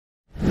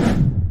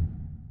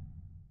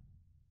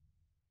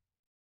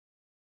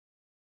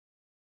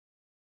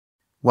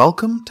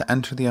Welcome to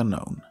Enter the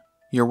Unknown,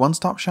 your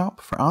one-stop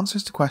shop for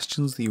answers to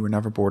questions that you were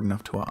never bored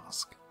enough to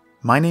ask.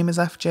 My name is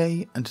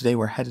FJ, and today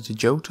we're headed to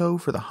Johto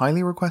for the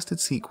highly requested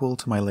sequel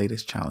to my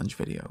latest challenge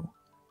video.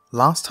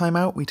 Last time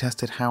out we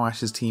tested how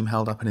Ash's team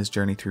held up in his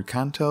journey through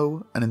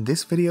Kanto, and in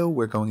this video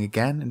we're going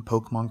again in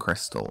Pokémon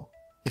Crystal.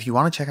 If you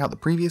want to check out the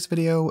previous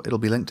video, it'll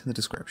be linked in the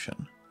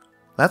description.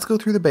 Let's go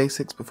through the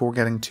basics before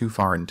getting too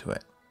far into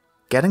it.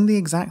 Getting the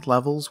exact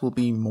levels will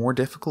be more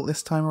difficult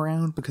this time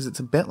around because it's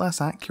a bit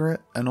less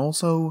accurate, and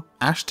also,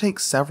 Ash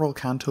takes several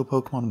Kanto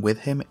Pokemon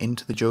with him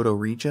into the Johto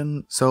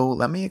region, so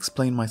let me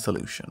explain my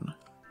solution.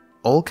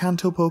 All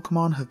Kanto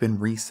Pokemon have been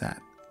reset.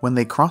 When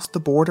they crossed the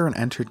border and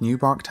entered New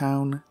Bark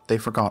Town, they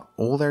forgot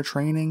all their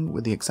training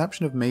with the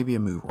exception of maybe a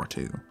move or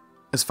two.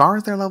 As far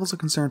as their levels are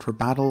concerned for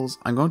battles,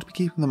 I'm going to be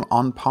keeping them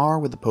on par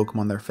with the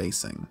Pokemon they're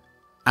facing.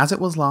 As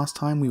it was last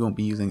time, we won't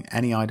be using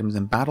any items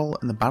in battle,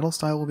 and the battle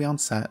style will be on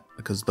set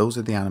because those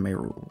are the anime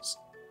rules.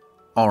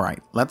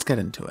 Alright, let's get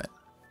into it.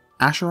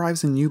 Ash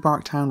arrives in New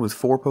Bark Town with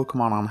 4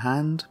 Pokemon on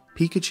hand: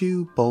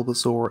 Pikachu,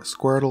 Bulbasaur,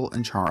 Squirtle,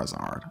 and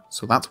Charizard,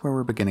 so that's where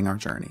we're beginning our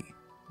journey.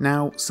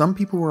 Now, some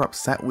people were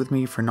upset with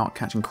me for not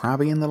catching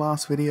Krabby in the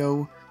last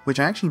video,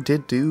 which I actually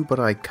did do, but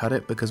I cut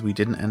it because we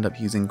didn't end up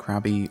using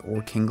Krabby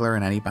or Kingler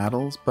in any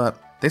battles,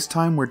 but this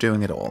time we're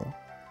doing it all.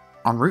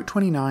 On Route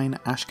 29,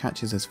 Ash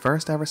catches his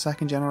first ever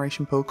second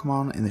generation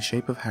Pokemon in the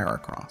shape of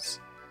Heracross.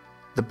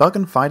 The bug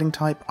and fighting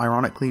type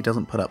ironically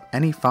doesn't put up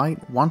any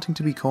fight, wanting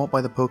to be caught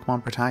by the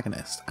Pokemon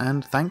protagonist,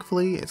 and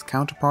thankfully its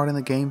counterpart in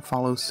the game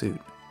follows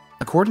suit.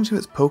 According to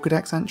its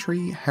Pokédex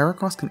entry,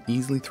 Heracross can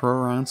easily throw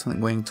around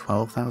something weighing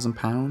 12,000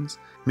 pounds,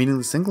 meaning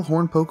the single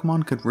horn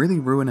Pokemon could really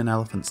ruin an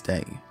elephant's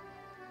day.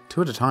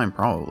 2 at a time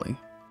probably.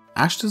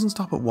 Ash doesn't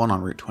stop at 1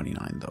 on Route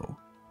 29 though.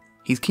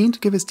 He's keen to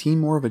give his team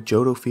more of a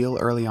Johto feel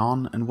early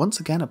on, and once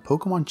again a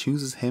Pokemon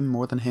chooses him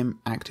more than him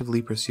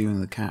actively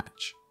pursuing the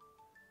catch.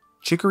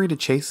 Chikorita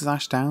chases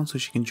Ash down so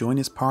she can join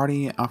his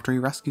party after he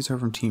rescues her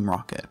from Team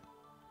Rocket.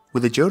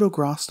 With a Johto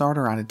Grass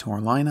starter added to our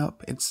lineup,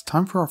 it's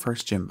time for our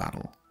first gym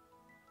battle.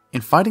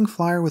 In fighting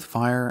Flyer with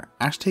Fire,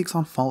 Ash takes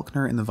on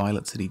Falkner in the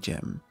Violet City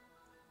Gym.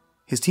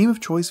 His team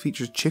of choice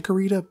features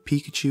Chikorita,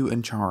 Pikachu,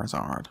 and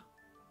Charizard.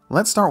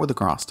 Let's start with the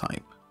Grass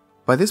type.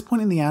 By this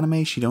point in the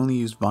anime, she'd only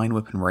used Vine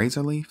Whip and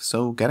Razor Leaf,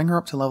 so getting her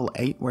up to level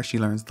 8 where she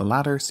learns the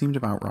latter seemed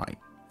about right.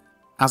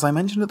 As I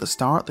mentioned at the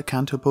start, the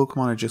Kanto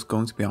Pokemon are just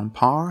going to be on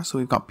par, so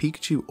we've got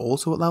Pikachu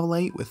also at level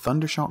 8 with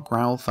Thundershock,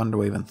 Growl,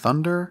 Thunderwave, and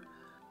Thunder.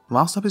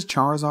 Last up is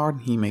Charizard,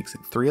 and he makes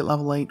it 3 at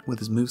level 8 with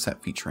his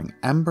moveset featuring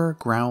Ember,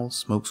 Growl,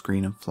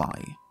 Smokescreen, and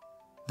Fly.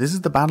 This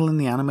is the battle in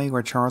the anime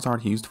where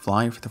Charizard used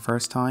Fly for the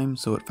first time,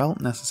 so it felt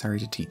necessary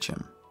to teach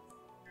him.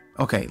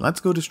 Okay, let's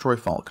go destroy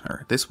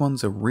Falkner. This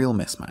one's a real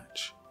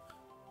mismatch.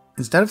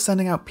 Instead of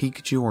sending out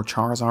Pikachu or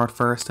Charizard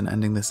first and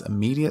ending this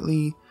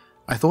immediately,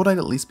 I thought I'd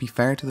at least be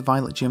fair to the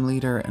Violet Gym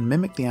Leader and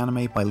mimic the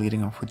anime by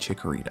leading off with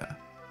Chikorita.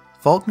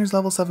 Falkner's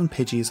level 7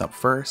 Pidgey is up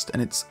first,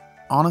 and it's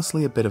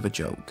honestly a bit of a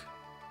joke.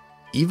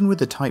 Even with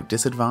the type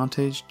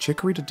disadvantage,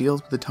 Chikorita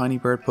deals with the tiny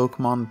bird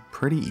Pokemon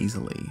pretty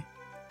easily.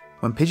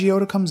 When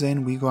Pidgeotto comes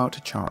in, we go out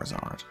to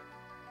Charizard.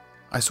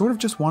 I sort of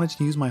just wanted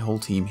to use my whole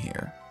team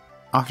here.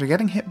 After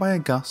getting hit by a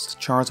Gust,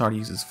 Charizard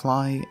uses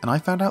Fly, and I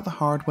found out the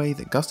hard way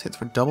that Gust hits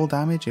for double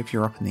damage if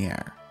you're up in the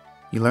air.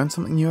 You learn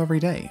something new every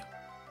day.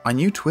 I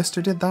knew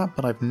Twister did that,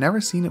 but I've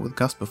never seen it with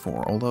Gust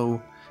before, although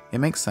it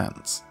makes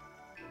sense.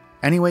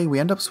 Anyway, we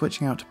end up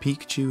switching out to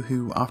Pikachu,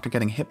 who, after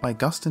getting hit by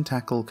Gust and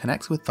Tackle,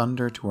 connects with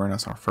Thunder to earn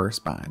us our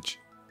first badge.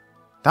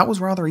 That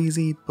was rather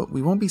easy, but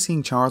we won't be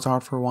seeing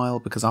Charizard for a while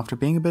because after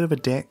being a bit of a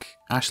dick,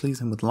 Ash leaves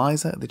him with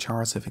Liza at the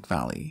Charasific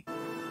Valley.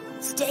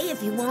 Stay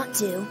if you want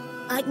to.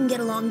 I can get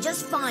along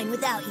just fine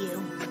without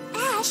you.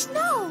 Ash,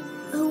 no!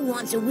 Who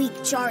wants a weak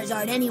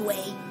Charizard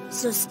anyway?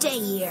 So stay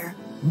here.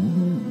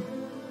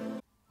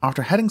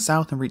 After heading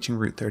south and reaching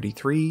Route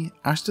 33,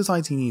 Ash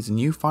decides he needs a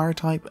new fire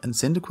type and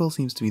Cyndaquil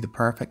seems to be the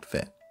perfect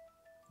fit.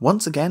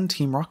 Once again,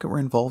 Team Rocket were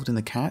involved in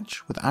the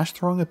catch, with Ash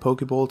throwing a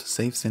Pokeball to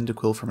save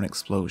Cyndaquil from an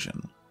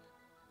explosion.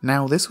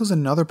 Now, this was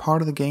another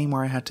part of the game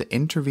where I had to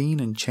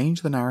intervene and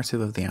change the narrative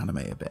of the anime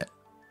a bit.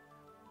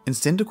 In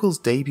Cyndaquil's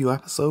debut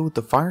episode,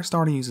 the fire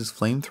starter uses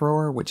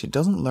Flamethrower, which it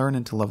doesn't learn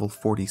until level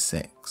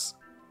 46.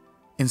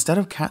 Instead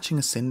of catching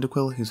a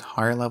Cyndaquil who's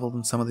higher level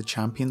than some of the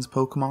champions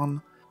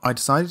Pokemon, I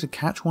decided to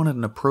catch one at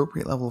an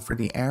appropriate level for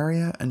the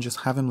area and just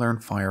have him learn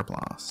Fire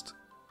Blast.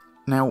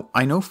 Now,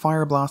 I know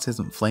Fire Blast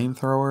isn't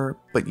Flamethrower,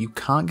 but you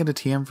can't get a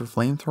TM for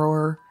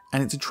Flamethrower,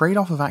 and it's a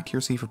trade-off of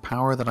accuracy for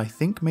power that I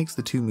think makes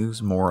the two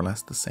moves more or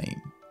less the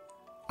same.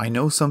 I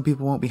know some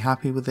people won't be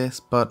happy with this,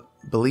 but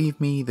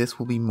believe me, this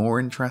will be more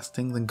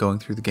interesting than going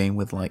through the game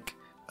with like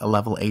a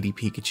level 80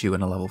 Pikachu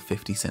and a level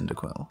 50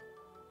 Cyndaquil.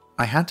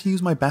 I had to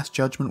use my best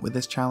judgment with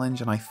this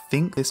challenge and I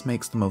think this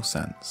makes the most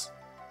sense.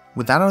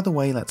 With that out of the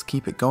way, let's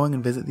keep it going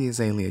and visit the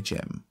Azalea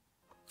Gym.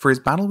 For his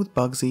battle with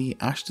Bugsy,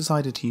 Ash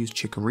decided to use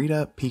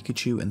Chikorita,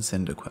 Pikachu and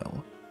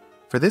Cyndaquil.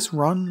 For this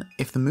run,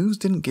 if the moves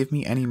didn't give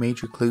me any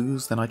major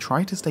clues, then I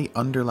tried to stay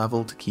under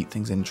level to keep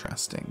things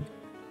interesting.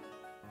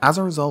 As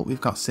a result,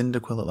 we've got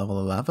Cyndaquil at level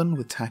 11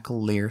 with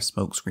Tackle, Leer,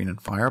 Smokescreen and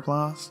Fire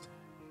Blast.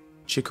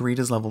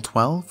 Chikorita's level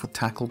 12 with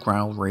Tackle,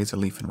 Growl, Razor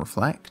Leaf and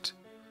Reflect.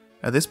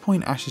 At this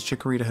point, Ash's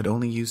Chikorita had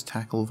only used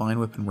Tackle, Vine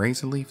Whip and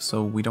Razor Leaf,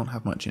 so we don't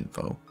have much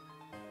info.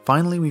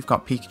 Finally, we've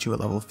got Pikachu at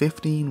level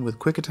 15 with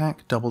Quick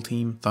Attack, Double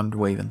Team, Thunder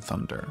Wave and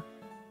Thunder.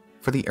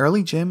 For the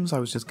early gyms, I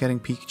was just getting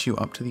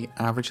Pikachu up to the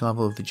average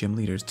level of the gym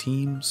leader's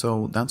team,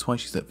 so that's why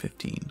she's at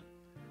 15.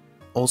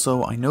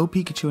 Also, I know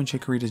Pikachu and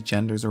Chikorita's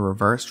genders are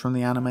reversed from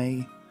the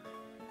anime.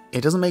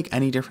 It doesn't make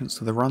any difference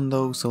to the run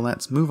though, so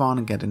let's move on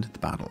and get into the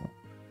battle.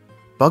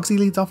 Bugsy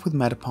leads off with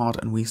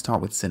Metapod and we start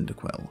with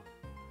Cyndaquil.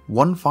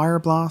 One Fire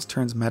Blast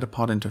turns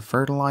Metapod into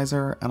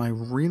Fertilizer, and I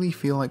really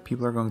feel like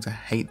people are going to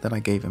hate that I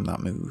gave him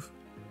that move.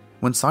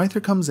 When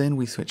Scyther comes in,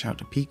 we switch out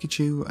to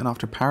Pikachu, and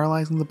after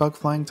paralysing the Bug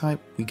Flying type,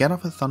 we get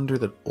off a Thunder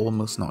that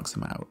almost knocks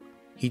him out.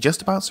 He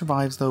just about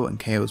survives though and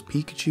KOs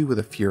Pikachu with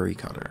a Fury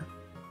Cutter.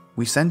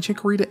 We send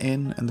Chikorita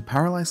in, and the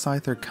paralysed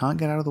Scyther can't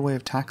get out of the way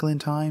of Tackle in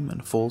time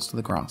and falls to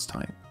the Grass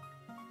type.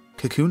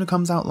 Kakuna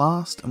comes out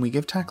last, and we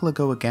give Tackle a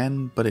go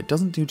again, but it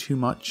doesn't do too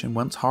much, and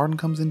once Harden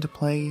comes into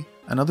play,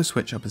 another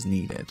switch up is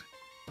needed.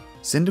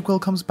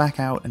 Cyndaquil comes back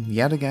out, and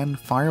yet again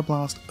Fire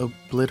Blast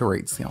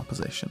obliterates the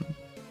opposition.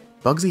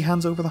 Bugsy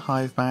hands over the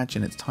Hive Badge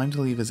and it's time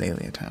to leave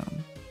Azalea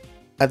Town.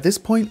 At this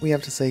point we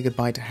have to say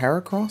goodbye to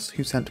Heracross,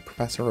 who's sent to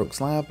Professor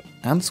Oak's lab,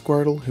 and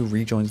Squirtle, who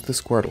rejoins the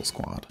Squirtle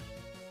Squad.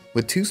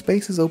 With 2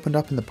 spaces opened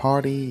up in the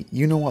party,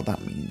 you know what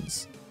that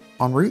means.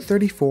 On Route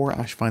 34,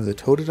 Ash finds a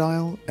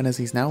Totodile, and as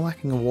he's now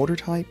lacking a water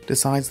type,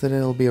 decides that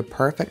it'll be a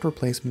perfect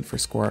replacement for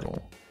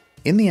Squirtle.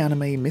 In the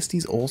anime,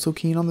 Misty's also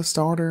keen on the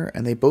starter,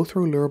 and they both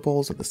throw lure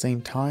balls at the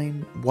same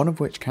time, one of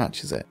which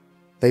catches it.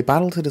 They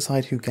battle to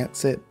decide who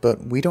gets it, but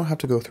we don't have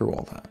to go through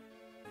all that.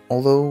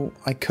 Although,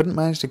 I couldn't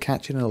manage to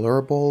catch it in a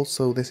lure ball,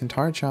 so this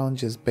entire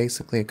challenge is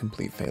basically a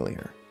complete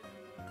failure.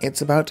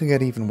 It's about to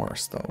get even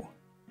worse though.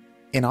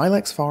 In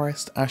Ilex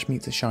Forest, Ash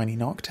meets a shiny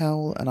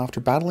Noctowl, and after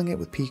battling it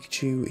with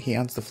Pikachu, he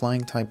adds the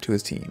flying type to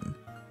his team.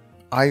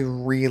 I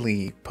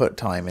really put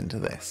time into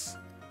this.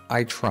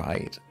 I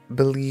tried.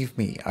 Believe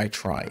me, I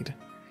tried.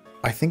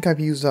 I think I've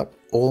used up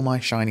all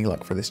my shiny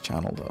luck for this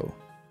channel though.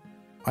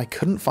 I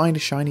couldn't find a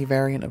shiny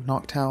variant of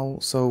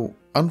Noctowl, so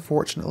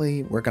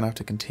unfortunately we're gonna have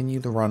to continue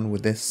the run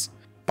with this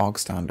bog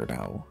standard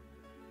owl.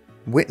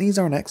 Whitney's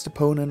our next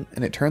opponent,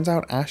 and it turns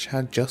out Ash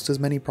had just as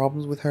many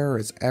problems with her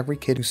as every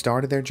kid who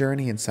started their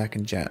journey in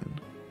 2nd gen.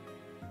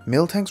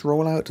 Miltank's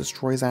rollout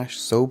destroys Ash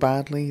so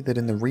badly that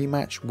in the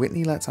rematch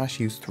Whitney lets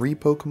Ash use 3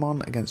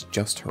 Pokemon against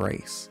just her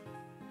ace.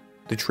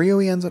 The trio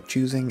he ends up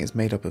choosing is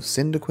made up of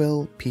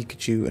Cyndaquil,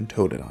 Pikachu and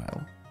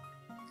Totodile.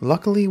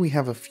 Luckily we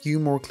have a few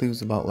more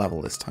clues about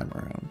level this time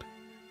around.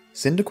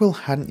 Cyndaquil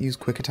hadn't used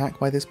Quick Attack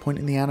by this point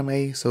in the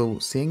anime, so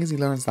seeing as he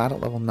learns that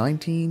at level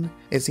 19,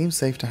 it seems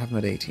safe to have him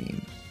at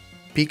 18.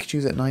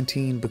 Pikachu's at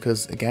 19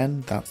 because,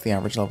 again, that's the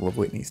average level of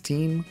Whitney's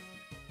team.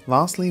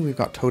 Lastly, we've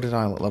got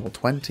Totodile at level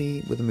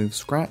 20 with the moves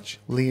Scratch,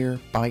 Leer,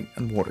 Bite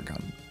and Water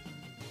Gun.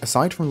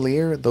 Aside from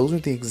Leer, those are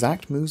the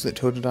exact moves that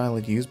Totodile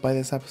had used by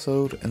this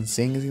episode, and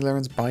seeing as he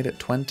learns Bite at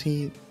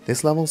 20,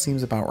 this level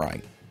seems about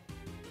right.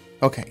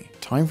 Okay,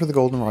 time for the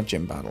Goldenrod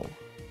gym battle.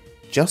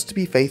 Just to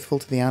be faithful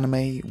to the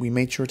anime, we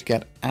made sure to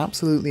get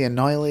absolutely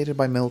annihilated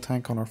by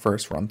Miltank on our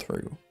first run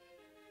through.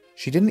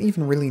 She didn't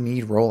even really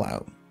need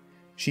rollout.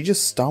 She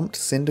just stomped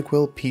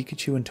Cyndaquil,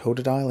 Pikachu and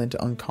Totodile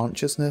into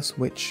unconsciousness,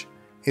 which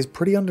is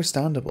pretty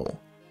understandable.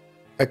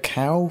 A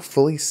cow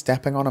fully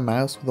stepping on a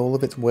mouse with all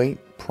of its weight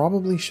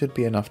probably should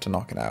be enough to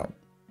knock it out.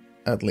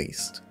 At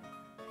least.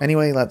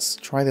 Anyway, let's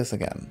try this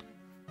again.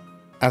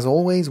 As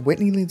always,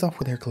 Whitney leads off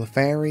with her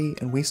Clefairy,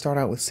 and we start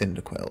out with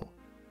Cyndaquil.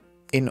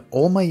 In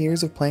all my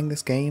years of playing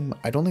this game,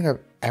 I don't think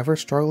I've ever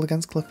struggled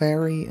against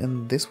Clefairy,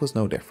 and this was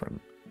no different.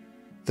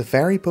 The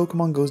fairy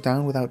Pokemon goes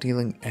down without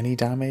dealing any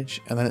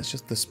damage, and then it's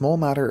just the small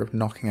matter of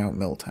knocking out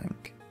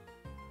Miltank.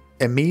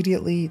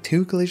 Immediately,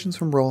 2 collisions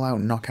from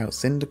rollout knock out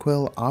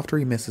Cyndaquil after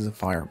he misses a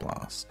Fire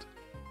Blast.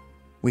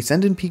 We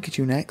send in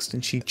Pikachu next,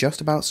 and she just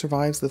about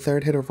survives the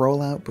 3rd hit of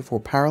rollout before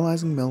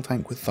paralysing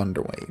Miltank with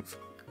Thunder Wave.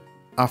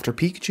 After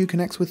Pikachu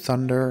connects with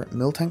Thunder,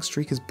 Miltank's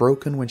streak is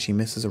broken when she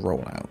misses a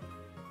rollout.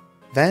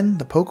 Then,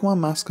 the Pokemon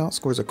mascot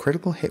scores a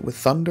critical hit with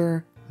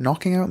Thunder,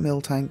 knocking out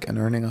Miltank and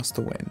earning us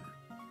the win.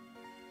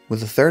 With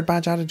the 3rd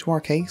badge added to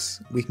our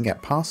case, we can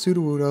get past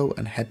Sudowoodo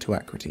and head to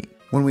Ecruteak.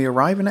 When we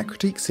arrive in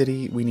Ecruteak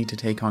City, we need to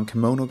take on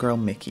Kimono Girl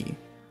Mickey.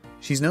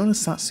 She's known as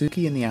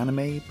Satsuki in the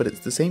anime, but it's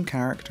the same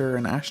character,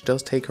 and Ash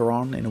does take her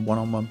on in a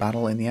one-on-one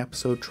battle in the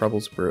episode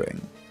Trouble's Brewing.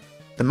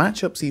 The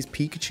matchup sees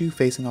Pikachu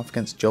facing off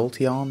against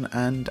Jolteon,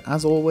 and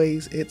as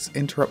always, it's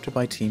interrupted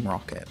by Team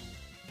Rocket.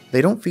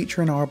 They don't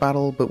feature in our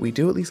battle, but we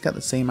do at least get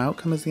the same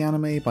outcome as the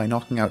anime by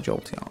knocking out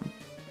Jolteon.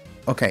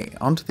 Okay,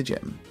 on to the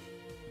gym.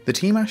 The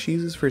team Ash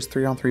uses for his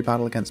 3-on-3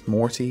 battle against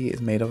Morty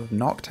is made up of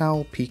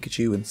Noctowl,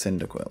 Pikachu and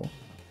Cyndaquil.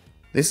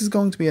 This is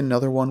going to be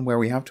another one where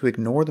we have to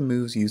ignore the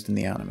moves used in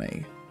the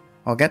anime.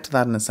 I'll get to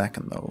that in a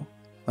second though.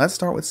 Let's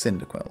start with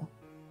Cyndaquil.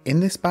 In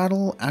this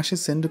battle,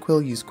 Ash's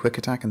Cyndaquil used Quick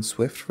Attack and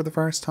Swift for the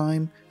first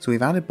time, so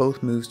we've added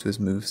both moves to his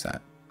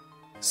moveset.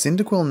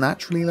 Cyndaquil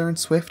naturally learns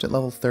Swift at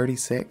level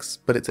 36,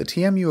 but it's a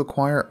TM you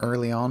acquire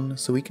early on,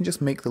 so we can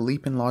just make the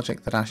leap in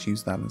logic that Ash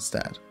used that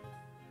instead.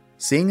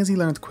 Seeing as he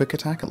learns Quick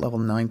Attack at level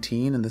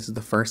 19 and this is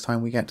the first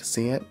time we get to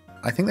see it,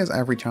 I think there's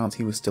every chance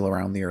he was still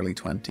around the early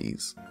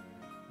 20s.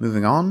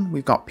 Moving on,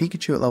 we've got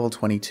Pikachu at level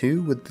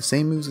 22 with the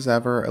same moves as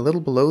ever, a little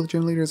below the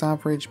gym leader's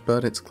average,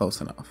 but it's close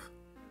enough.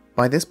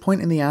 By this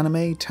point in the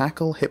anime,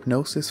 Tackle,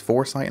 Hypnosis,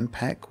 Foresight and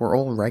Peck were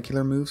all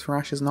regular moves for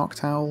Ash's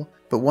Noctowl,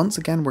 but once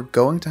again we're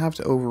going to have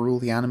to overrule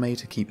the anime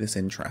to keep this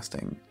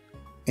interesting.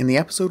 In the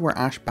episode where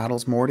Ash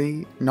battles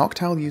Morty,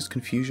 Noctowl used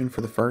Confusion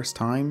for the first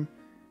time,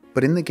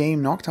 but in the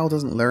game Noctowl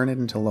doesn't learn it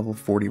until level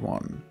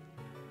 41.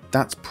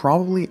 That's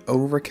probably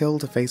overkill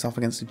to face off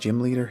against a gym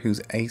leader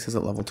whose ace is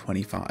at level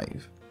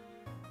 25.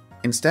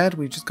 Instead,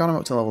 we've just got him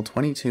up to level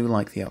 22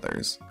 like the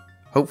others.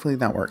 Hopefully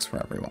that works for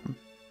everyone.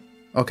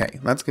 Okay,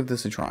 let's give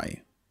this a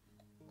try.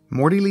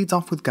 Morty leads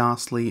off with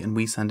Ghastly and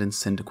we send in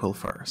Cyndaquil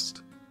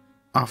first.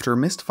 After a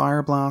missed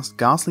Fire Blast,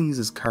 Ghastly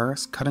uses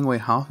Curse, cutting away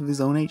half of his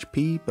own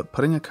HP but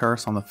putting a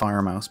curse on the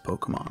Fire Mouse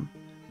Pokemon.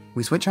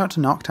 We switch out to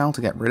Noctowl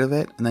to get rid of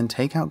it and then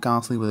take out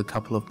Ghastly with a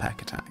couple of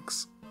Peck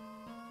attacks.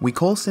 We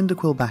call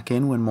Cyndaquil back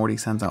in when Morty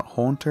sends out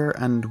Haunter,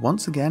 and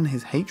once again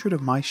his hatred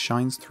of mice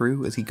shines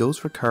through as he goes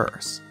for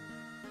Curse.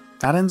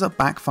 That ends up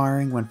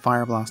backfiring when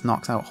Fire Blast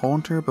knocks out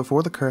Haunter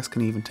before the curse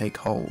can even take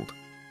hold.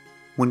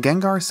 When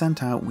Gengar is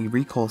sent out, we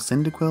recall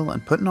Cyndaquil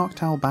and put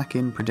Noctowl back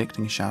in,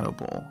 predicting Shadow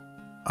Ball.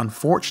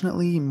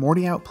 Unfortunately,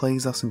 Morty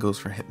outplays us and goes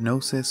for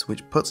Hypnosis,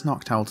 which puts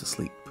Noctowl to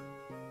sleep.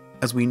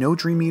 As we know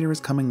Dream Eater is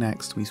coming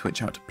next, we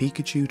switch out to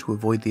Pikachu to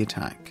avoid the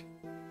attack.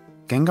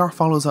 Gengar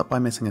follows up by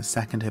missing a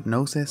second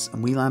Hypnosis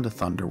and we land a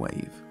Thunder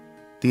Wave.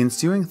 The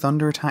ensuing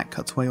Thunder attack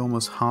cuts away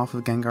almost half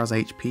of Gengar's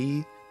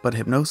HP, but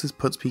Hypnosis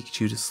puts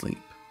Pikachu to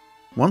sleep.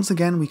 Once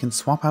again we can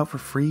swap out for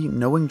free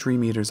knowing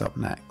Dream Eater's up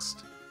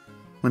next.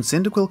 When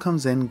Cyndaquil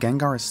comes in,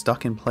 Gengar is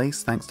stuck in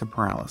place thanks to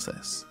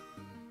Paralysis.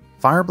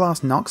 Fire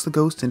Blast knocks the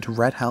ghost into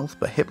red health,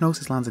 but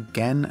Hypnosis lands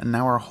again and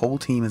now our whole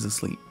team is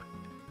asleep.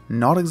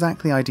 Not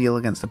exactly ideal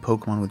against a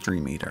Pokemon with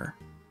Dream Eater.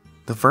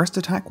 The first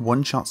attack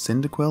one-shots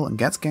Cyndaquil and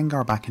gets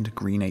Gengar back into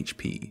green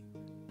HP.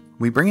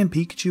 We bring in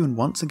Pikachu and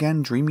once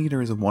again Dream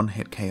Eater is a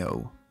one-hit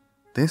KO.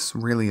 This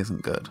really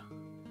isn't good.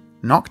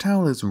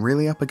 Noctowl is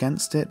really up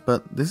against it,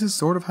 but this is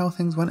sort of how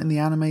things went in the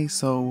anime,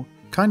 so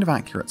kind of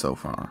accurate so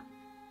far.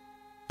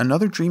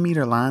 Another Dream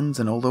Eater lands,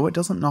 and although it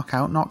doesn't knock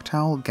out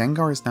Noctowl,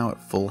 Gengar is now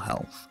at full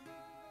health.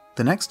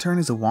 The next turn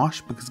is a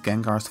wash because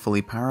Gengar is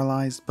fully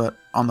paralysed, but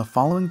on the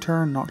following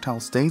turn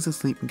Noctowl stays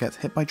asleep and gets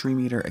hit by Dream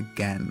Eater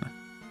again.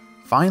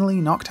 Finally,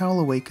 Noctowl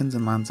awakens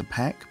and lands a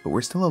Peck, but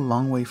we're still a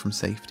long way from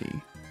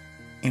safety.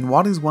 In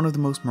what is one of the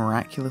most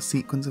miraculous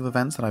sequence of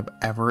events that I've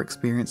ever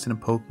experienced in a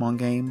Pokemon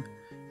game,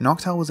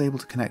 Noctowl was able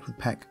to connect with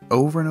Peck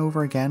over and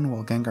over again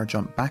while Gengar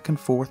jumped back and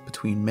forth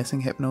between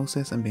missing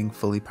Hypnosis and being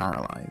fully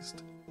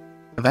paralysed.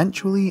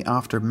 Eventually,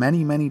 after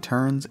many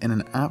turns in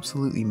an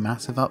absolutely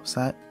massive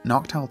upset,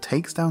 Noctowl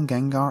takes down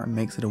Gengar and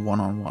makes it a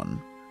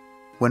one-on-one.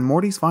 When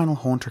Morty's final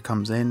Haunter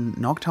comes in,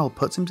 Noctowl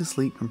puts him to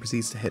sleep and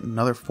proceeds to hit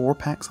another 4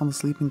 Pecks on the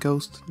sleeping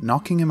ghost,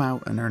 knocking him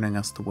out and earning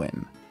us the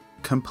win.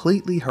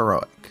 Completely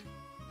heroic.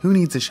 Who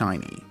needs a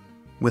shiny?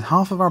 With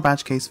half of our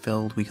badge case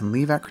filled, we can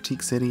leave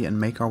Critique City and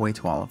make our way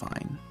to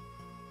Olivine.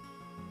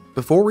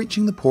 Before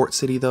reaching the port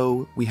city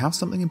though, we have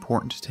something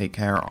important to take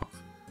care of.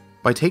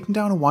 By taking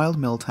down a wild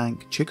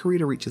Miltank,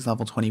 Chikorita reaches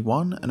level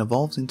 21 and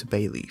evolves into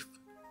Bayleaf.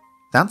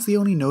 That's the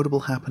only notable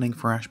happening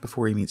for Ash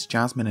before he meets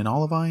Jasmine in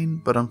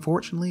Olivine, but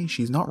unfortunately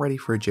she's not ready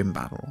for a gym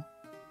battle.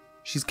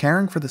 She's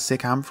caring for the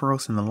sick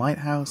Ampharos in the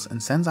lighthouse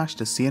and sends Ash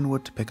to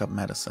Cianwood to pick up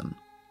medicine.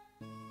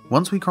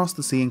 Once we cross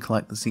the sea and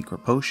collect the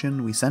secret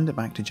potion, we send it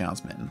back to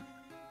Jasmine.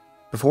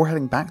 Before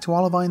heading back to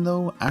Olivine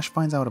though, Ash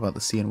finds out about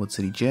the Cianwood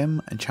City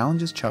Gym and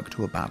challenges Chuck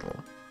to a battle.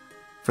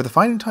 For the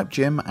fighting type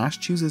gym, Ash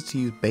chooses to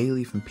use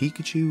Bayleaf and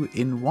Pikachu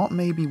in what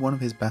may be one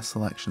of his best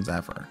selections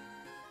ever.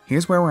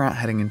 Here's where we're at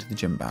heading into the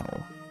gym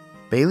battle.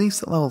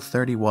 Bayleaf's at level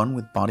 31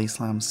 with Body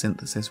Slam,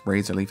 Synthesis,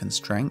 Razor Leaf and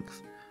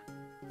Strength.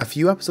 A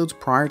few episodes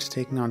prior to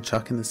taking on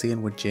Chuck in the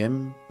Cianwood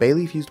Gym,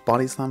 Bayleaf used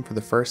Body Slam for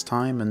the first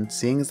time, and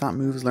seeing as that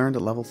move is learned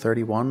at level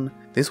 31,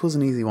 this was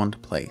an easy one to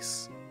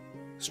place.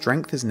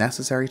 Strength is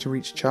necessary to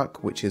reach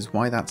Chuck, which is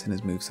why that's in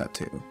his moveset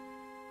too.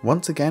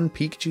 Once again,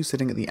 Pikachu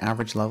sitting at the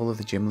average level of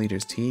the gym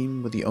leader's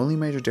team, with the only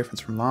major difference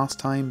from last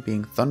time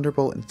being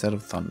Thunderbolt instead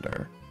of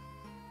Thunder.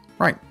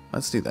 Right,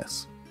 let's do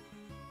this.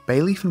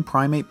 Bayleaf and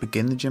Primeape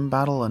begin the gym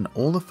battle, and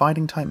all the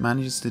fighting type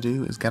manages to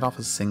do is get off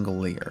a single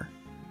Leer.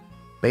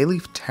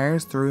 Bayleaf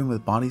tears through him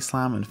with Body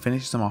Slam and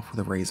finishes him off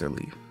with a Razor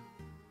Leaf.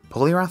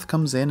 Poliwrath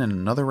comes in and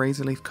another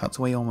Razor Leaf cuts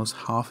away almost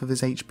half of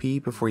his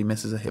HP before he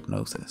misses a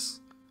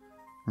Hypnosis.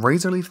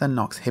 Razor Leaf then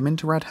knocks him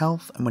into red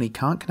health, and when he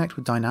can't connect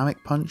with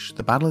Dynamic Punch,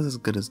 the battle is as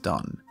good as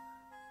done.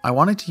 I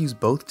wanted to use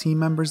both team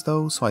members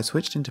though, so I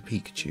switched into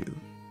Pikachu.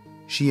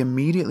 She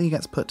immediately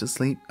gets put to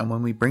sleep, and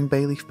when we bring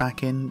Bayleaf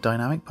back in,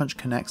 Dynamic Punch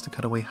connects to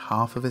cut away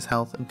half of his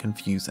health and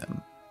confuse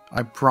him.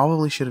 I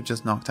probably should have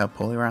just knocked out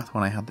Poliwrath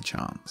when I had the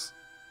chance.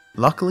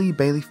 Luckily,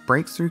 Bayleaf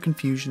breaks through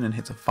confusion and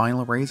hits a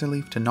final Razor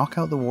Leaf to knock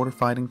out the water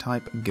fighting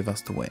type and give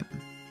us the win.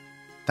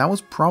 That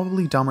was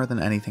probably dumber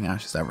than anything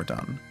Ash has ever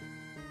done.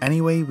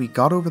 Anyway, we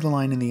got over the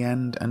line in the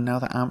end, and now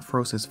that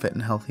Ampharos is fit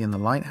and healthy in the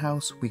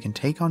lighthouse, we can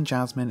take on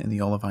Jasmine in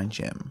the Olivine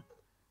Gym.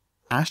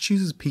 Ash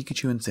chooses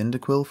Pikachu and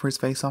Cyndaquil for his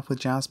face-off with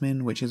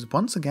Jasmine, which is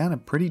once again a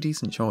pretty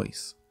decent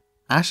choice.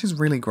 Ash is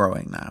really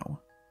growing now.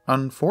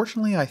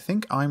 Unfortunately, I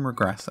think I'm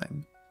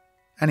regressing.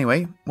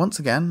 Anyway, once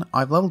again,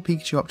 I've leveled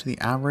Pikachu up to the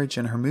average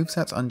and her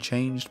moveset's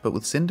unchanged, but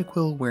with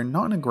Cyndaquil we're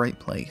not in a great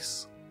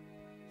place.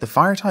 The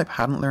fire type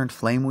hadn't learned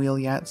Flame Wheel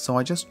yet, so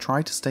I just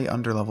tried to stay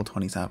under level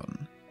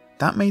 27.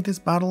 That made this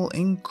battle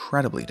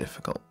incredibly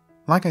difficult.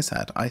 Like I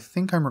said, I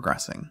think I'm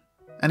regressing.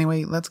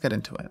 Anyway, let's get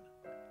into it.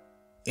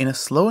 In a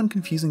slow and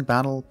confusing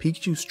battle,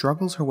 Pikachu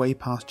struggles her way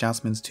past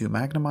Jasmine's 2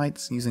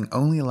 Magnemites using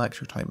only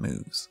electric type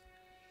moves.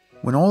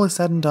 When all is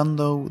said and done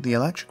though, the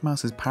electric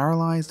mouse is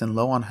paralysed and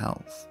low on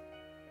health.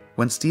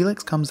 When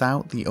Steelix comes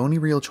out, the only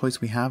real choice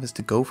we have is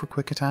to go for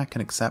quick attack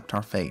and accept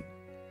our fate.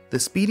 The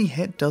speedy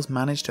hit does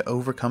manage to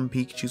overcome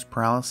Pikachu's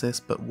paralysis,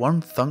 but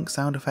one thunk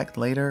sound effect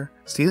later,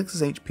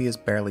 Steelix's HP has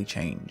barely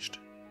changed.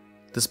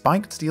 The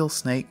spiked steel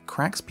snake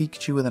cracks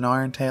Pikachu with an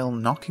Iron Tail,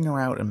 knocking her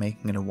out and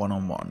making it a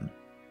one-on-one.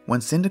 When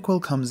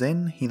Cyndaquil comes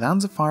in, he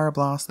lands a Fire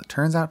Blast that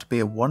turns out to be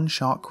a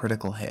one-shot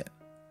critical hit.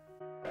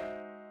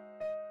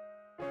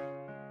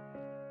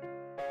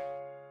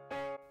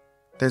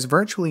 There's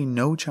virtually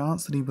no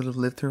chance that he would have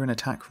lived through an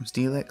attack from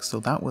Steelix, so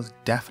that was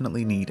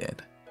definitely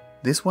needed.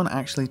 This one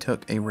actually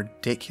took a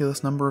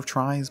ridiculous number of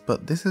tries,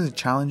 but this is a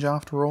challenge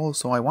after all,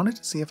 so I wanted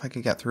to see if I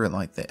could get through it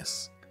like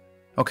this.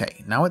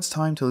 Okay, now it's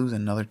time to lose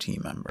another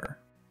team member.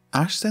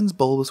 Ash sends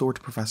Bulbasaur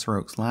to Professor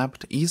Oak's lab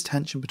to ease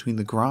tension between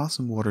the grass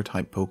and water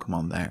type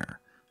Pokemon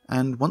there,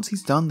 and once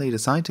he's done they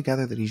decide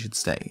together that he should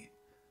stay.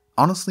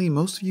 Honestly,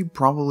 most of you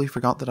probably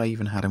forgot that I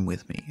even had him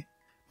with me.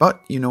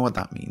 But you know what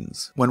that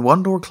means. When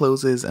one door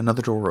closes,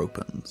 another door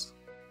opens.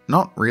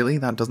 Not really,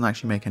 that doesn't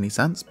actually make any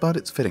sense, but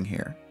it's fitting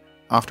here.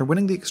 After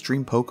winning the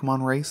Extreme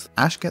Pokemon race,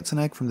 Ash gets an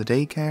egg from the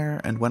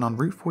daycare, and when on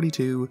Route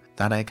 42,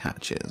 that egg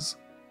hatches.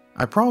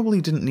 I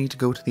probably didn't need to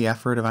go to the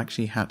effort of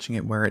actually hatching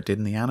it where it did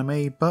in the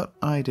anime, but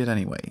I did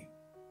anyway.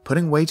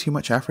 Putting way too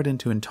much effort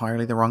into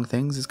entirely the wrong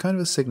things is kind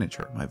of a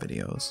signature of my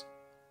videos.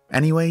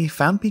 Anyway,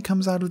 Phanpy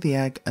comes out of the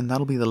egg, and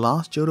that'll be the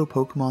last Johto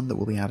Pokemon that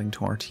we'll be adding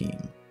to our team.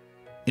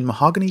 In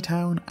Mahogany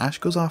Town, Ash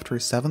goes after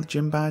his 7th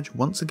gym badge,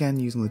 once again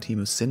using the team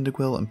of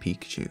Cyndaquil and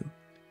Pikachu.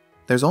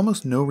 There's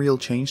almost no real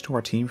change to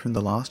our team from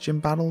the last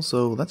gym battle,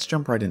 so let's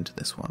jump right into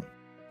this one.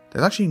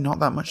 There's actually not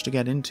that much to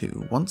get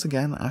into. Once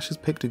again, Ash has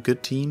picked a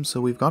good team,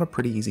 so we've got a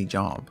pretty easy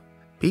job.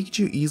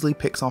 Pikachu easily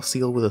picks off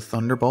Seal with a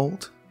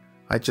Thunderbolt.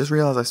 I just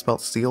realized I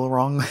spelled Seal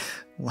wrong,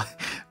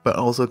 but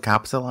also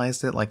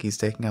capitalized it like he's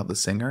taking out the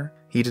singer.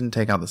 He didn't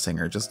take out the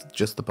singer, just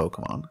the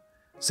Pokemon.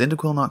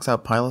 Cyndaquil knocks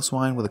out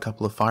Piloswine with a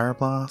couple of Fire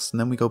Blasts, and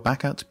then we go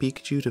back out to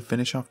Pikachu to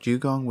finish off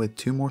Dugong with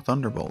 2 more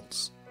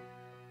Thunderbolts.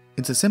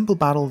 It's a simple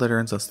battle that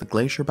earns us the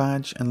Glacier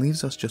badge and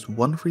leaves us just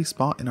one free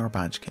spot in our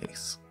badge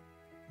case.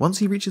 Once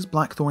he reaches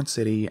Blackthorn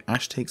City,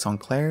 Ash takes on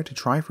Claire to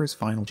try for his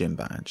final gym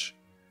badge.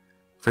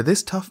 For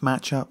this tough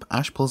matchup,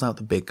 Ash pulls out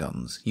the big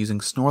guns, using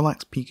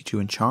Snorlax, Pikachu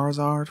and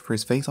Charizard for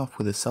his face-off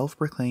with his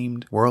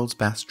self-proclaimed world's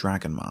best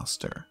Dragon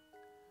Master.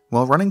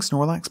 While running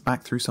Snorlax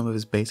back through some of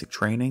his basic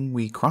training,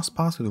 we cross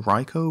paths with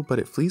Raikou, but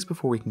it flees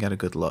before we can get a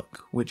good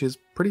look, which is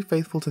pretty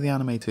faithful to the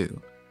anime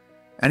too.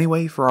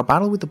 Anyway, for our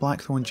battle with the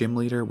Blackthorn gym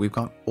leader, we've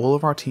got all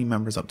of our team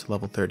members up to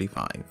level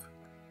 35.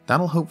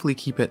 That'll hopefully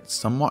keep it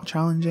somewhat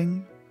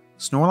challenging.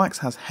 Snorlax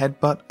has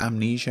Headbutt,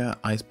 Amnesia,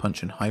 Ice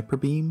Punch and Hyper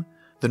Beam.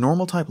 The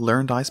normal type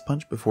learned Ice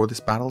Punch before this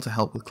battle to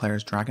help with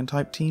Claire's Dragon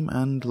type team,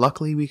 and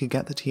luckily we could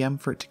get the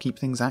TM for it to keep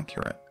things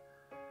accurate.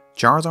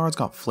 Charizard's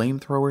got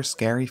Flamethrower,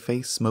 Scary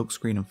Face,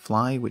 Smokescreen and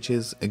Fly, which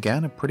is,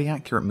 again, a pretty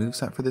accurate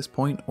moveset for this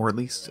point, or at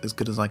least as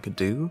good as I could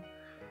do.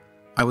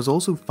 I was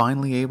also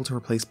finally able to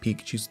replace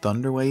Pikachu's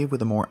Thunder Wave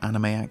with a more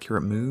anime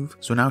accurate move,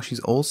 so now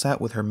she's all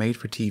set with her made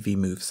for TV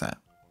moveset.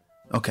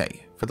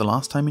 Okay, for the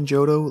last time in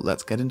Johto,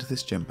 let's get into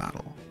this gym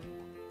battle.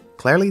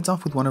 Claire leads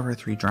off with one of her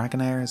 3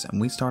 Dragonairs,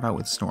 and we start out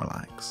with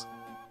Snorlax.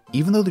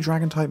 Even though the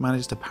Dragon type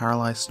manages to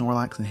paralyze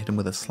Snorlax and hit him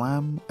with a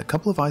Slam, a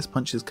couple of Ice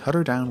Punches cut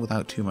her down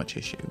without too much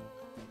issue.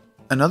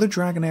 Another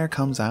Dragonair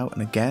comes out,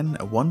 and again,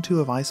 a 1-2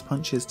 of Ice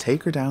Punches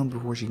take her down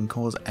before she can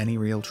cause any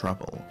real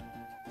trouble.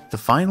 The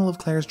final of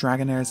Claire's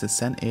Dragonairs is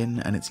sent in,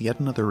 and it's yet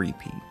another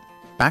repeat.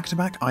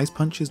 Back-to-back Ice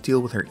Punches deal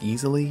with her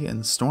easily,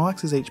 and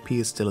Snorlax's HP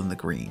is still in the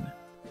green.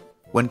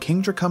 When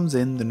Kingdra comes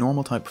in, the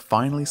normal type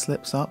finally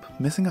slips up,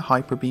 missing a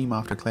Hyper Beam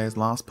after Claire's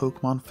last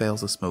Pokemon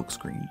fails a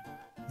Smokescreen.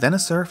 Then a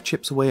Surf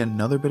chips away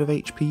another bit of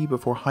HP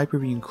before Hyper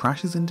Beam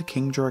crashes into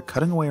Kingdra,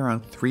 cutting away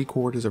around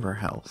 3/4 of her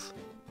health.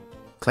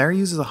 Claire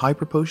uses a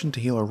Hyper Potion to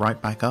heal her right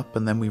back up,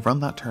 and then we run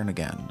that turn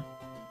again.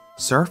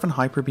 Surf and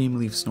Hyper Beam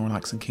leave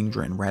Snorlax and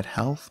Kingdra in red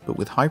health, but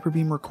with Hyper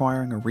Beam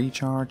requiring a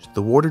recharge,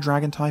 the Water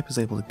Dragon type is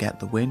able to get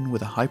the win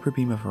with a Hyper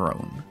Beam of her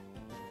own.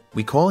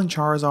 We call in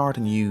Charizard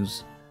and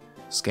use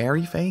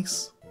Scary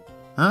Face?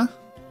 Huh?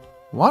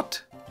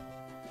 What?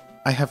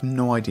 I have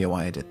no idea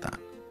why I did that.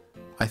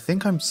 I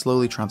think I'm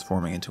slowly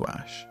transforming into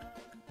Ash.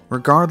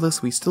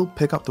 Regardless, we still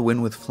pick up the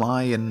win with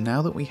Fly, and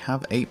now that we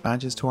have 8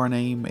 badges to our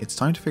name, it's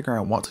time to figure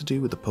out what to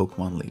do with the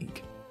Pokemon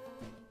League.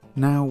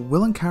 Now,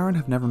 Will and Karen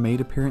have never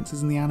made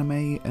appearances in the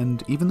anime,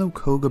 and even though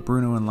Koga,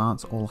 Bruno and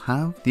Lance all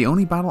have, the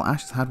only battle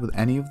Ash has had with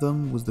any of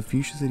them was the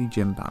Fuchsia City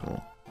Gym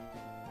battle.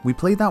 We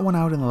played that one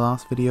out in the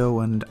last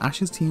video, and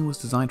Ash's team was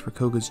designed for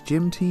Koga's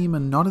gym team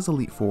and not his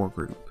Elite Four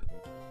group.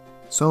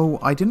 So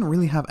I didn't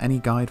really have any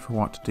guide for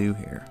what to do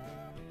here.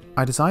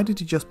 I decided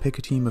to just pick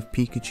a team of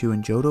Pikachu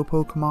and Johto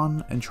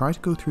Pokemon and try to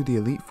go through the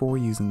Elite Four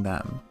using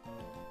them.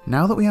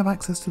 Now that we have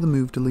access to the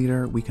move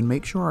deleter, we can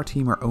make sure our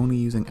team are only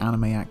using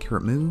anime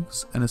accurate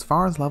moves, and as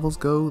far as levels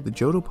go, the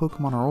Johto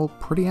Pokemon are all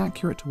pretty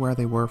accurate to where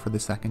they were for the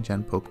 2nd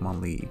gen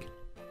Pokemon League.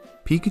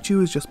 Pikachu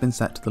has just been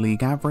set to the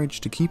league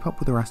average to keep up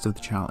with the rest of the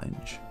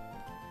challenge.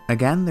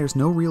 Again, there's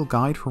no real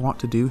guide for what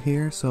to do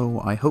here, so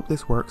I hope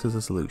this works as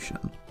a solution.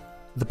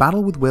 The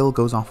battle with Will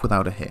goes off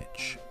without a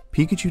hitch.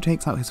 Pikachu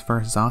takes out his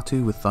first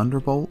Xatu with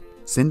Thunderbolt,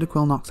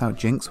 Cyndaquil knocks out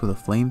Jinx with a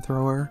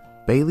Flamethrower,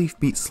 Bayleaf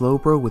beats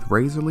Slowbro with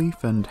Razor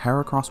Leaf, and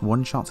Heracross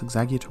one-shots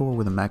Exeggutor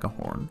with a Mega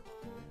Horn.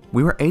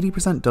 We were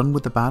 80% done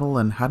with the battle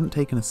and hadn't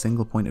taken a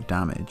single point of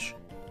damage.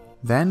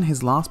 Then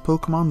his last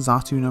Pokemon,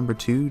 Xatu number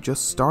 2,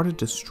 just started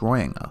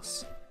destroying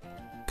us.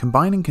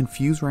 Combining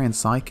Confuse Ray and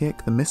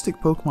Psychic, the Mystic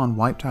Pokemon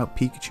wiped out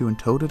Pikachu and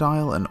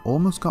Totodile and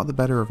almost got the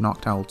better of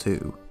Noctowl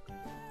too.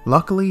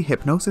 Luckily,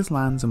 Hypnosis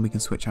lands and we can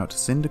switch out to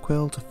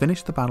Cyndaquil to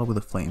finish the battle with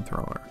a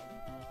Flamethrower.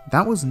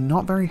 That was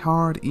not very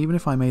hard, even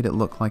if I made it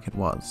look like it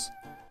was.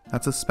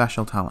 That's a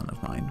special talent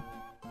of mine.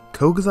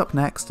 Koga's up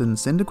next, and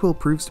Cyndaquil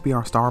proves to be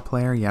our star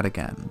player yet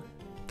again.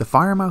 The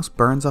Fire Mouse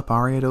burns up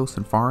Ariados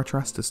and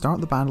Fortress to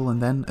start the battle,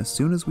 and then as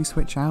soon as we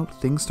switch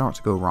out, things start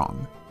to go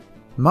wrong.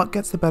 Mutt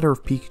gets the better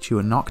of Pikachu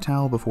and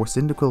Noctowl before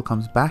Cyndaquil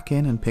comes back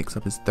in and picks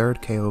up his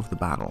 3rd KO of the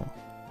battle.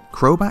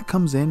 Crobat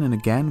comes in, and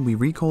again we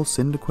recall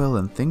Cyndaquil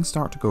and things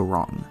start to go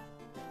wrong.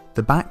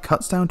 The Bat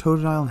cuts down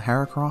Totodile and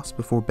Heracross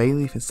before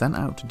Bayleaf is sent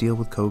out to deal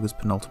with Koga's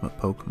penultimate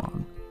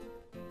Pokemon.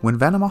 When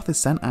Venomoth is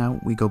sent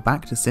out, we go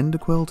back to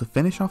Cyndaquil to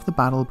finish off the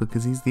battle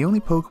because he's the only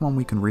Pokemon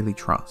we can really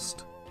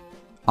trust.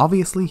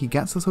 Obviously, he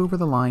gets us over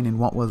the line in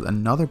what was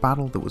another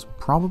battle that was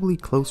probably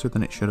closer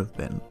than it should have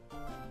been.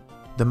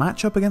 The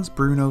matchup against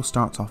Bruno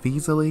starts off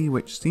easily,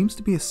 which seems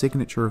to be a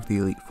signature of the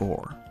Elite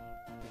Four.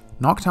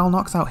 Noctowl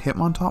knocks out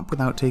Hitmontop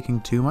without taking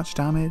too much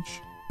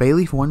damage,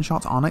 Bayleaf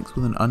one-shots Onix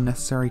with an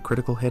unnecessary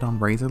critical hit on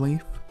Razor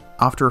Leaf.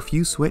 After a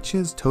few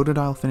switches,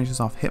 Totodile finishes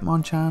off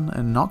Hitmonchan,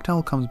 and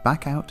Noctowl comes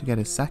back out to get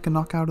his 2nd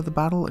knockout of the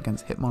battle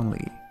against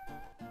Hitmonlee.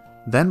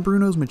 Then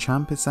Bruno's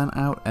Machamp is sent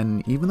out,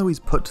 and even though he's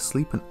put to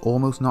sleep and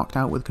almost knocked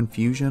out with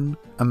confusion,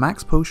 a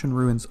Max Potion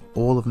ruins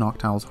all of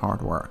Noctowl's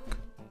hard work.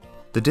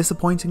 The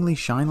disappointingly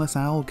shineless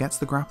Owl gets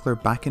the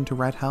Grappler back into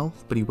red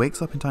health, but he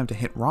wakes up in time to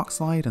hit Rock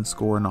Slide and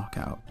score a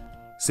knockout.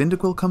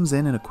 Cyndaquil comes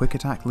in and a quick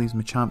attack leaves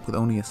Machamp with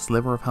only a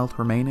sliver of health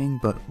remaining,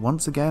 but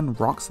once again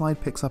Rock Slide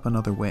picks up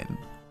another win.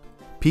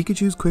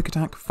 Pikachu's quick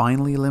attack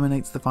finally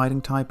eliminates the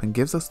fighting type and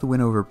gives us the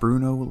win over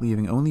Bruno,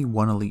 leaving only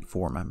one Elite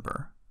Four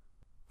member.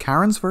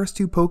 Karen's first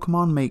 2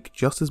 Pokemon make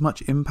just as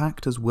much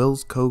impact as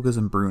Will's, Koga's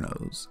and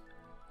Bruno's.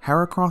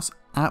 Heracross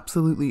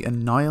absolutely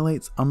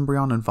annihilates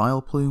Umbreon and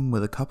Vileplume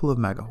with a couple of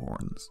Mega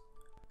Horns.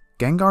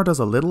 Gengar does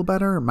a little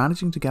better,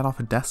 managing to get off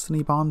a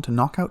Destiny Bond to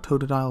knock out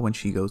Totodile when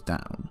she goes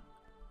down.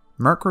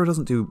 Murkrow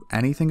doesn't do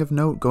anything of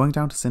note, going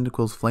down to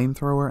Cyndaquil's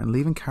Flamethrower and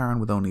leaving Karen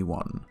with only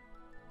 1.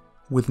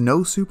 With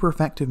no super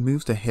effective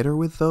moves to hit her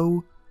with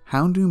though,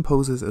 Houndoom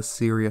poses a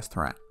serious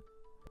threat.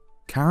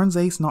 Karen's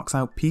ace knocks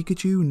out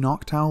Pikachu,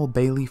 Noctowl,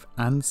 Bayleaf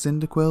and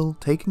Cyndaquil,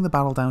 taking the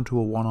battle down to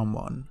a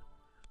 1-on-1.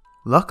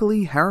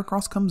 Luckily,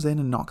 Heracross comes in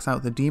and knocks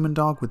out the Demon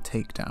Dog with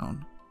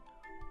Takedown.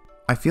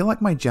 I feel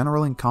like my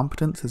general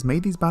incompetence has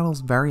made these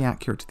battles very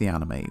accurate to the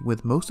anime,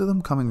 with most of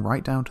them coming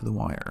right down to the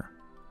wire.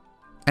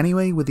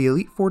 Anyway, with the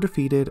Elite Four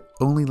defeated,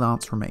 only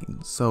Lance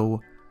remains, so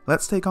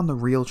let's take on the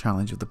real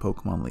challenge of the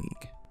Pokemon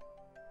League.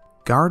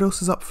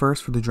 Gyarados is up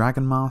first for the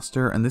Dragon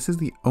Master, and this is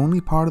the only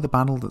part of the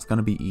battle that's going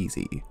to be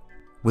easy.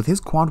 With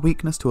his quad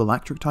weakness to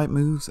electric type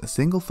moves, a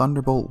single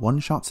Thunderbolt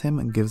one-shots him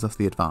and gives us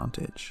the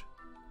advantage.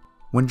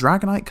 When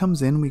Dragonite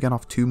comes in, we get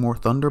off 2 more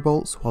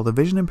Thunderbolts, while the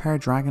vision impaired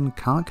dragon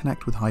can't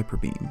connect with Hyper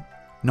Beam.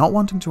 Not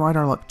wanting to ride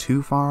our luck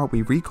too far,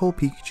 we recall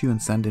Pikachu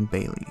and send in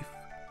Bayleaf.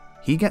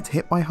 He gets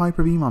hit by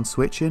Hyper Beam on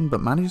switch in,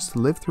 but manages to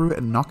live through it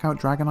and knock out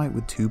Dragonite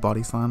with 2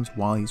 body slams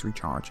while he's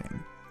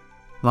recharging.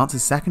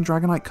 Lance's 2nd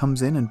Dragonite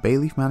comes in and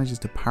Bayleaf manages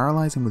to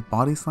paralyze him with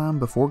Body Slam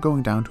before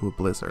going down to a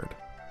Blizzard.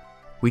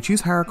 We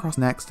choose Heracross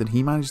next and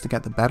he manages to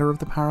get the better of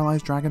the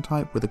paralyzed dragon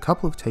type with a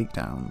couple of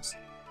takedowns.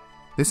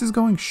 This is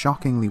going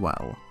shockingly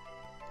well.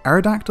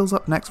 Aerodactyl's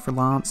up next for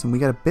Lance and we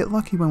get a bit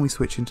lucky when we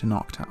switch into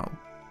Noctowl.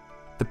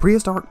 The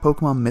prehistoric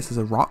Pokemon misses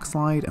a Rock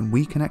Slide and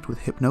we connect with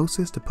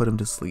Hypnosis to put him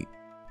to sleep.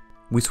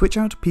 We switch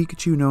out to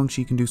Pikachu knowing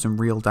she can do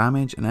some real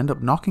damage and end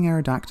up knocking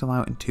Aerodactyl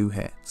out in 2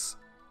 hits.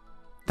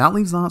 That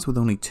leaves Lance with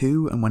only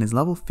 2, and when his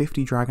level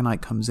 50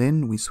 Dragonite comes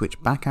in, we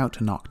switch back out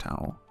to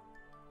Noctowl.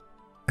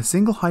 A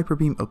single Hyper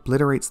Beam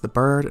obliterates the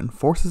bird and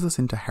forces us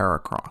into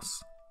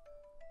Heracross.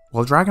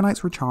 While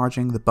Dragonite's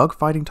recharging, the bug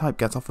fighting type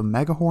gets off a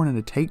Mega Horn and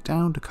a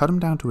takedown to cut him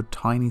down to a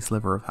tiny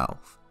sliver of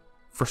health.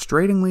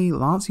 Frustratingly,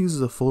 Lance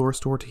uses a full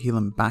restore to heal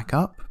him back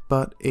up,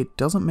 but it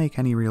doesn't make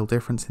any real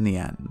difference in the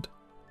end.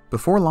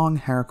 Before long,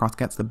 Heracross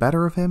gets the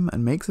better of him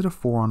and makes it a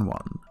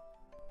 4-on-1.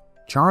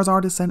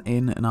 Charizard is sent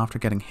in, and after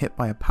getting hit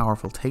by a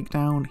powerful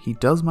takedown, he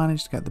does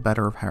manage to get the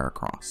better of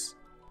Heracross.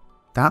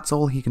 That's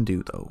all he can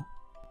do though.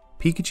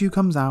 Pikachu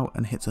comes out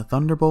and hits a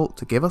Thunderbolt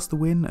to give us the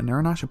win and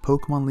earn Ash a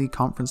Pokemon League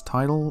Conference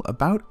title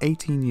about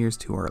 18 years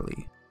too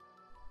early.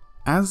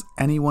 As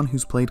anyone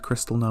who's played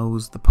Crystal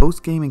knows, the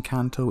post-game in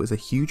Kanto is a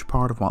huge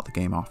part of what the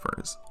game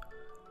offers.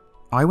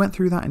 I went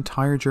through that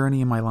entire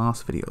journey in my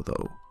last video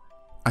though.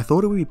 I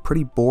thought it would be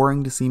pretty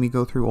boring to see me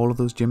go through all of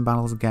those gym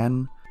battles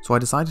again, so I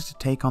decided to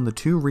take on the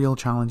two real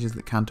challenges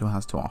that Kanto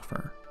has to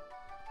offer.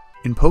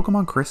 In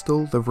Pokémon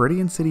Crystal, the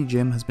Viridian City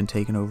Gym has been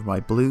taken over by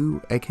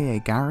Blue, aka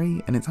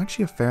Gary, and it's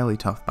actually a fairly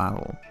tough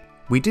battle.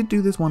 We did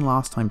do this one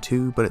last time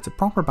too, but it's a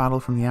proper battle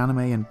from the anime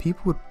and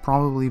people would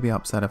probably be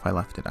upset if I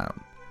left it out.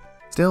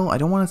 Still, I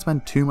don't want to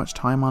spend too much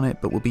time on it,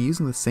 but we'll be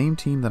using the same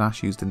team that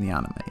Ash used in the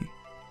anime.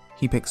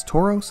 He picks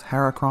Tauros,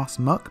 Heracross,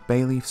 Muck,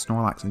 Bayleaf,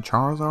 Snorlax and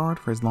Charizard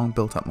for his long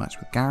built up match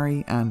with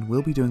Gary, and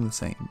we'll be doing the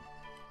same.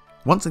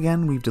 Once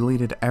again, we've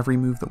deleted every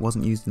move that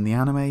wasn't used in the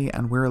anime,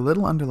 and we're a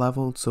little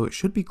underleveled, so it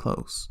should be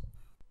close.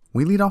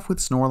 We lead off with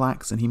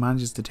Snorlax, and he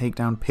manages to take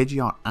down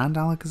Pidgeot and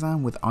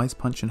Alakazam with Ice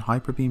Punch and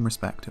Hyper Beam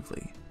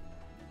respectively.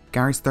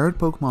 Gary's third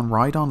Pokemon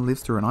Rhydon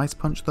lives through an Ice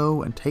Punch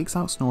though, and takes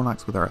out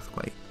Snorlax with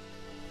Earthquake.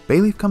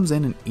 Bayleaf comes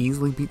in and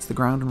easily beats the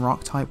ground and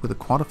rock type with a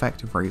quad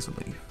effective Razor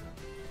Leaf.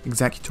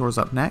 Exeggutor is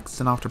up next,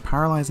 and after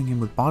paralysing him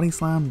with Body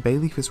Slam,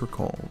 Bayleaf is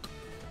recalled.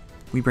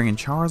 We bring in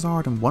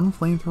Charizard, and one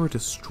Flamethrower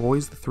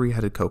destroys the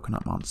three-headed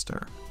coconut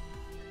monster.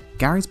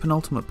 Gary's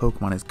penultimate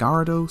Pokemon is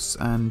Gyarados,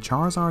 and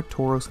Charizard,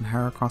 Tauros and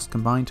Heracross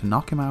combine to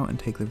knock him out and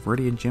take the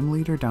Viridian Gym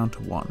Leader down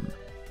to 1.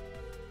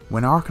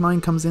 When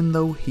Arcanine comes in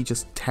though, he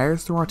just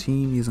tears through our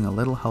team using a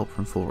little help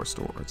from full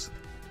restores.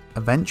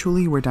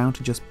 Eventually we're down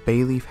to just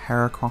Bayleaf,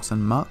 Heracross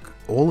and Muck,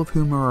 all of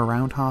whom are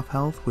around half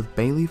health, with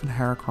Bayleaf and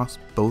Heracross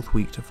both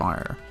weak to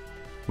fire.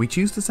 We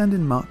choose to send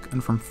in Muck,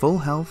 and from full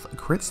health, a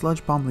crit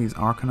Sludge Bomb leaves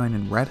Arcanine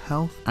in red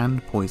health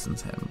and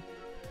poisons him.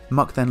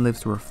 Muck then lives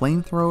through a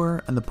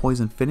Flamethrower, and the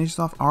poison finishes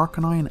off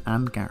Arcanine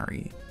and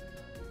Gary.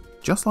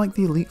 Just like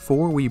the Elite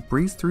Four, we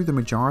breezed through the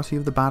majority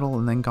of the battle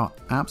and then got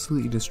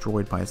absolutely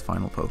destroyed by his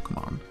final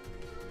Pokemon.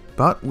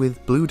 But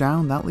with Blue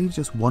down, that leaves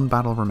just one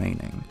battle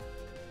remaining.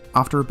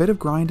 After a bit of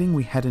grinding,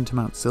 we head into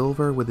Mount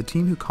Silver with the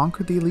team who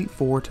conquered the Elite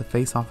Four to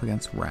face off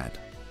against Red.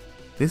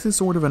 This is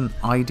sort of an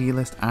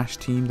idealist Ash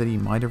team that he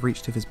might have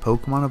reached if his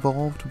Pokemon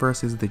evolved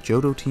versus the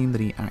Johto team that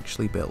he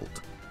actually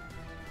built.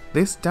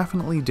 This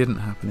definitely didn't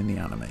happen in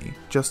the anime,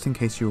 just in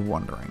case you were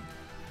wondering.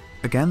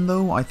 Again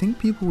though, I think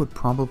people would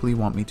probably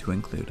want me to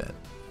include it.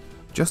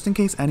 Just in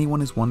case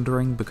anyone is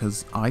wondering,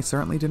 because I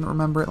certainly didn't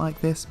remember it like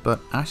this,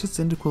 but Ash's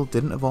Cyndaquil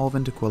didn't evolve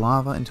into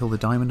Quilava until the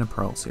Diamond and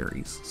Pearl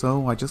series,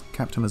 so I just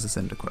kept him as a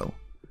Cyndaquil.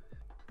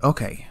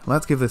 Okay,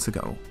 let's give this a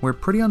go. We're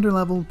pretty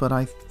underleveled, but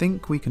I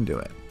think we can do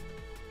it.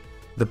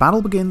 The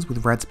battle begins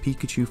with Red's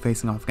Pikachu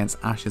facing off against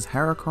Ash's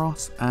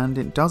Heracross, and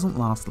it doesn't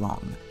last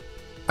long.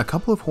 A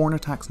couple of horn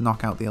attacks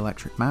knock out the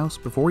electric mouse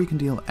before he can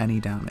deal any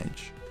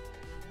damage.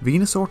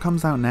 Venusaur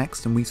comes out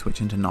next and we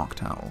switch into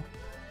Noctowl.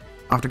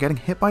 After getting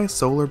hit by a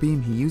solar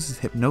beam, he uses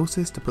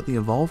Hypnosis to put the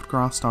evolved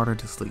grass starter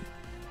to sleep.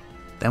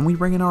 Then we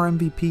bring in our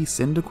MVP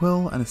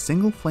Cyndaquil, and a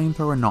single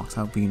Flamethrower knocks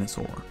out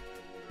Venusaur.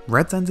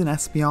 Red sends in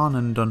Espeon,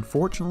 and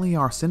unfortunately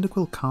our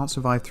Cyndaquil can't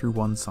survive through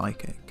one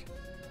Psychic.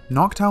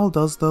 Noctowl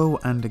does though,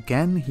 and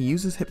again he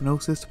uses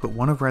Hypnosis to put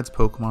one of Red's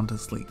Pokemon to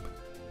sleep.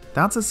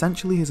 That's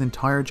essentially his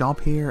entire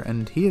job here,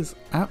 and he is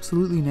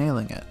absolutely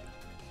nailing it.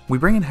 We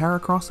bring in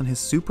Heracross, and his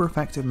super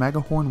effective Mega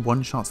Horn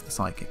one-shots the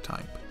Psychic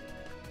type.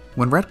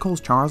 When Red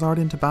calls Charizard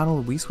into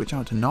battle, we switch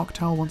out to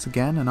Noctowl once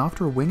again, and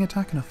after a wing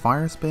attack and a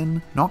fire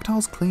spin,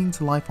 Noctowl's clinging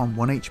to life on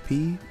 1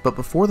 HP, but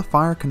before the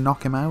fire can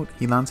knock him out,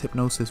 he lands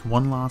Hypnosis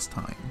one last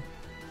time.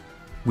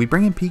 We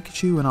bring in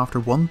Pikachu, and after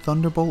one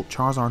Thunderbolt,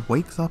 Charizard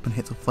wakes up and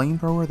hits a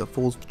Flamethrower that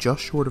falls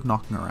just short of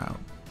knocking her out.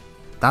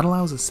 That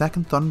allows a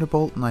second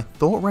Thunderbolt, and I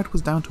thought Red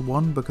was down to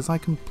 1 because I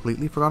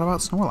completely forgot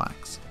about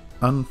Snorlax.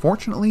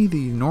 Unfortunately,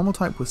 the normal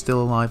type was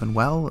still alive and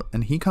well,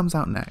 and he comes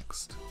out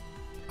next.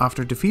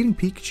 After defeating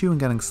Pikachu and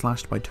getting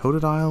slashed by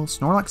Totodile,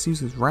 Snorlax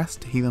uses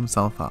Rest to heal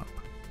himself up.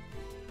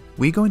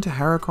 We go into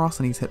Heracross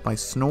and he's hit by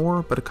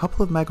Snore, but a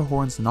couple of Mega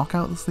Horns knock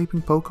out the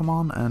sleeping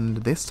Pokemon, and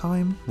this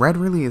time, Red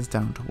really is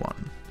down to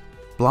 1.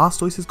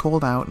 Blastoise is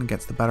called out and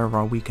gets the better of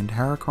our weakened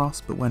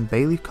Heracross, but when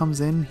Bayleaf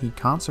comes in, he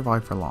can't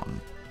survive for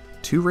long.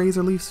 2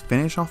 Razor Leafs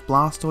finish off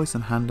Blastoise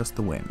and hand us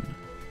the win.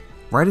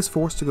 Red is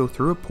forced to go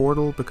through a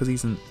portal because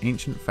he's an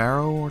ancient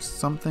pharaoh or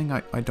something.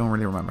 I don't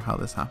really remember how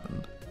this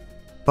happened.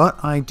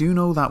 But I do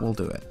know that will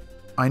do it.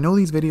 I know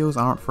these videos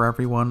aren't for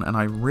everyone, and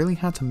I really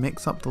had to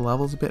mix up the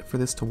levels a bit for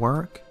this to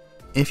work.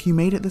 If you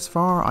made it this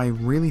far, I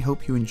really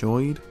hope you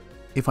enjoyed.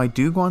 If I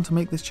do go on to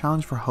make this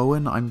challenge for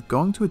Hoenn, I'm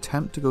going to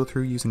attempt to go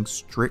through using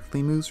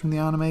strictly moves from the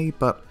anime,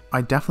 but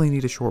I definitely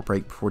need a short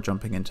break before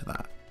jumping into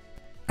that.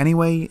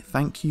 Anyway,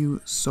 thank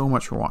you so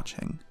much for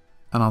watching,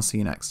 and I'll see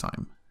you next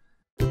time.